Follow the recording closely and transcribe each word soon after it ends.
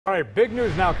All right, big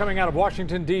news now coming out of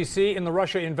Washington, D.C. in the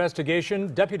Russia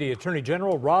investigation. Deputy Attorney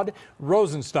General Rod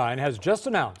Rosenstein has just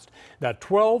announced that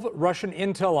 12 Russian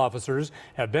intel officers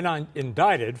have been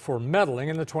indicted for meddling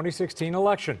in the 2016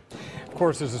 election. Of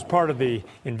course, this is part of the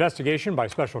investigation by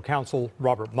special counsel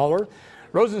Robert Mueller.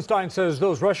 Rosenstein says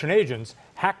those Russian agents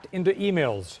hacked into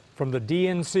emails from the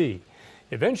DNC.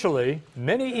 Eventually,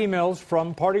 many emails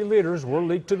from party leaders were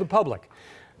leaked to the public.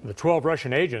 The 12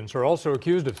 Russian agents are also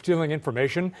accused of stealing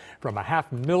information from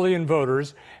 500,000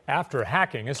 voters after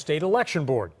hacking a state election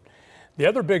board. The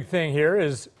other big thing here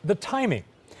is the timing.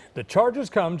 The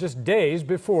charges come just days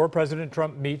before President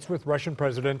Trump meets with Russian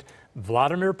President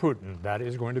Vladimir Putin. That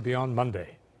is going to be on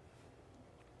Monday.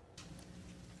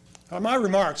 In my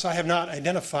remarks, I have not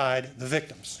identified the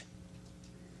victims.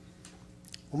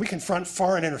 When we confront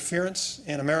foreign interference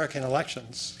in American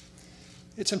elections,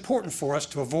 it's important for us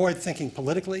to avoid thinking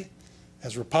politically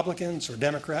as Republicans or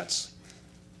Democrats,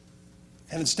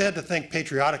 and instead to think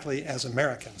patriotically as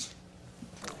Americans.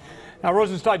 Now,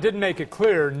 Rosenstein did make it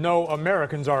clear no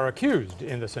Americans are accused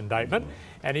in this indictment,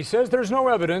 and he says there's no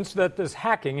evidence that this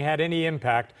hacking had any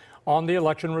impact on the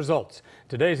election results.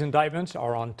 Today's indictments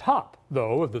are on top,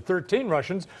 though, of the 13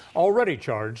 Russians already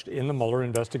charged in the Mueller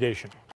investigation.